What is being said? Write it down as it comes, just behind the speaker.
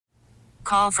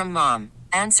call from mom.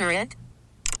 Answer it.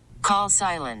 Call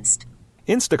silenced.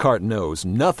 Instacart knows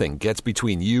nothing gets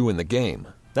between you and the game.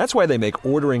 That's why they make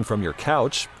ordering from your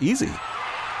couch easy.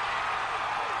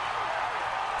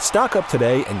 Stock up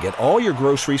today and get all your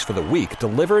groceries for the week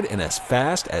delivered in as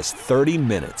fast as 30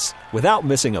 minutes without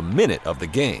missing a minute of the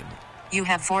game. You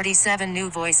have 47 new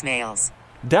voicemails.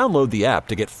 Download the app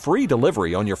to get free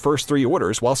delivery on your first 3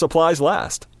 orders while supplies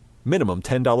last. Minimum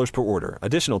 $10 per order.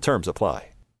 Additional terms apply.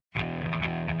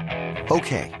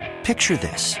 Okay, picture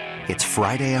this. It's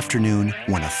Friday afternoon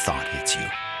when a thought hits you.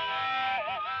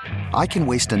 I can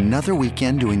waste another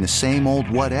weekend doing the same old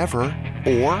whatever,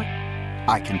 or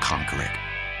I can conquer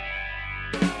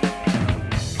it.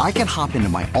 I can hop into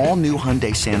my all-new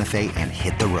Hyundai Santa Fe and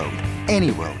hit the road.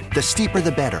 Any road. The steeper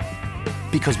the better.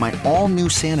 Because my all-new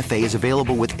Santa Fe is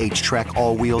available with H-Track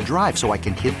all-wheel drive, so I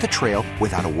can hit the trail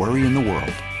without a worry in the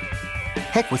world.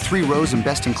 Heck, with 3 rows and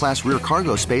best-in-class rear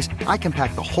cargo space, I can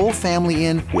pack the whole family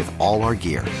in with all our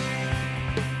gear.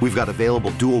 We've got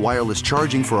available dual wireless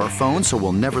charging for our phones, so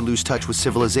we'll never lose touch with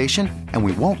civilization, and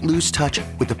we won't lose touch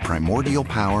with the primordial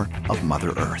power of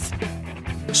Mother Earth.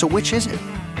 So which is it?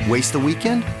 Waste the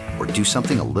weekend or do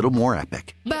something a little more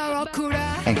epic?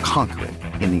 And conquer it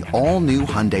in the all-new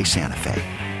Hyundai Santa Fe.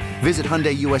 Visit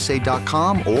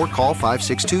HyundaiUSA.com or call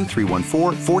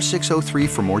 562-314-4603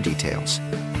 for more details.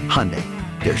 Hyundai,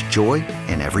 there's joy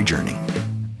in every journey.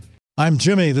 I'm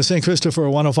Jimmy, the St. Christopher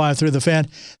 105 through the Fan.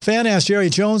 Fan asked Jerry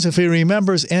Jones if he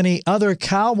remembers any other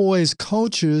Cowboys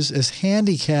coaches as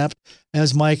handicapped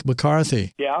as Mike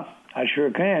McCarthy. Yeah, I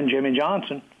sure can. Jimmy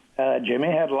Johnson.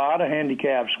 Jimmy had a lot of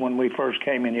handicaps when we first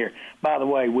came in here. By the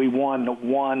way, we won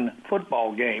 1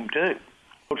 football game, too.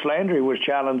 Coach Landry was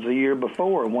challenged the year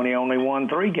before when he only won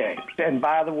 3 games. And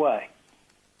by the way,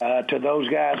 to those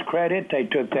guys' credit, they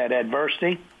took that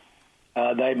adversity.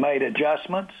 They made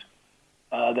adjustments.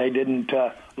 They didn't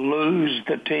lose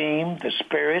the team, the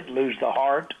spirit, lose the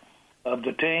heart of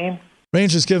the team.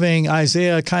 Rangers giving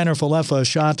Isaiah Kiner-Falefa a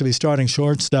shot to be starting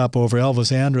shortstop over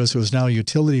Elvis Andrus, who is now a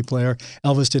utility player.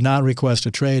 Elvis did not request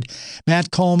a trade. Matt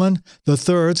Coleman, the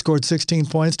third, scored 16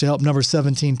 points to help number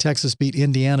 17 Texas beat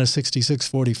Indiana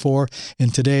 66-44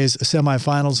 in today's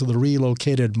semifinals of the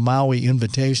relocated Maui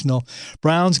Invitational.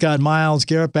 Browns got Myles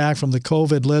Garrett back from the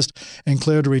COVID list and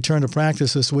cleared to return to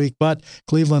practice this week, but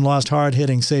Cleveland lost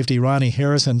hard-hitting safety Ronnie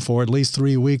Harrison for at least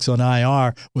 3 weeks on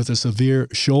IR with a severe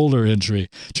shoulder injury.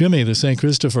 Jimmy, the St.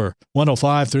 Christopher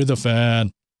 105 through the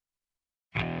Fan.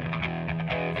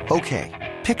 Okay,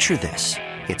 picture this.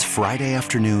 It's Friday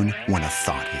afternoon when a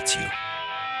thought hits you.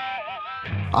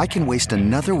 I can waste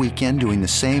another weekend doing the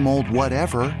same old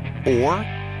whatever, or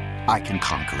I can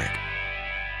conquer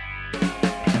it.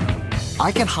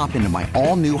 I can hop into my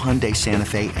all-new Hyundai Santa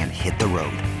Fe and hit the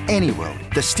road. Any road.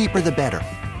 The steeper the better.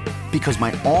 Because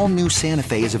my all-new Santa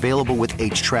Fe is available with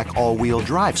H-Track all-wheel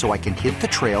drive, so I can hit the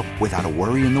trail without a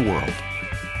worry in the world.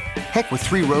 Heck, with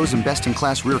 3 rows and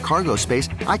best-in-class rear cargo space,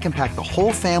 I can pack the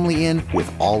whole family in with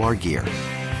all our gear.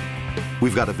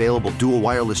 We've got available dual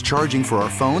wireless charging for our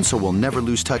phones, so we'll never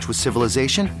lose touch with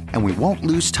civilization, and we won't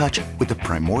lose touch with the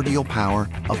primordial power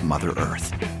of Mother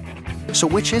Earth. So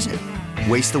which is it?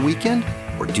 Waste the weekend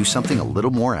or do something a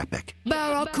little more epic?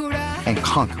 And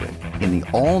conquer it in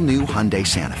the all-new Hyundai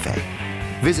Santa Fe.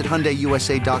 Visit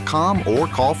HyundaiUSA.com or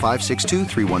call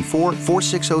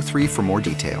 562-314-4603 for more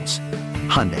details.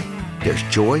 Hyundai, there's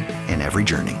joy in every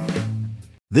journey.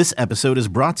 This episode is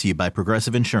brought to you by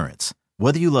Progressive Insurance.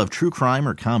 Whether you love true crime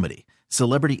or comedy,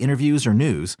 celebrity interviews or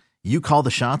news, you call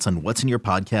the shots on what's in your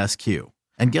podcast queue.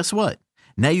 And guess what?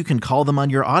 Now you can call them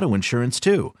on your auto insurance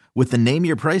too with the Name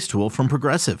Your Price tool from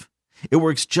Progressive. It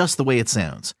works just the way it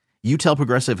sounds. You tell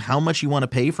Progressive how much you want to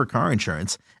pay for car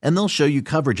insurance, and they'll show you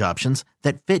coverage options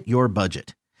that fit your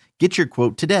budget. Get your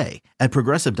quote today at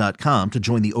Progressive.com to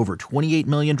join the over 28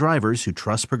 million drivers who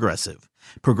trust Progressive.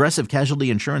 Progressive Casualty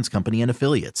Insurance Company and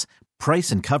Affiliates. Price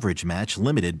and coverage match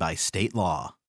limited by state law.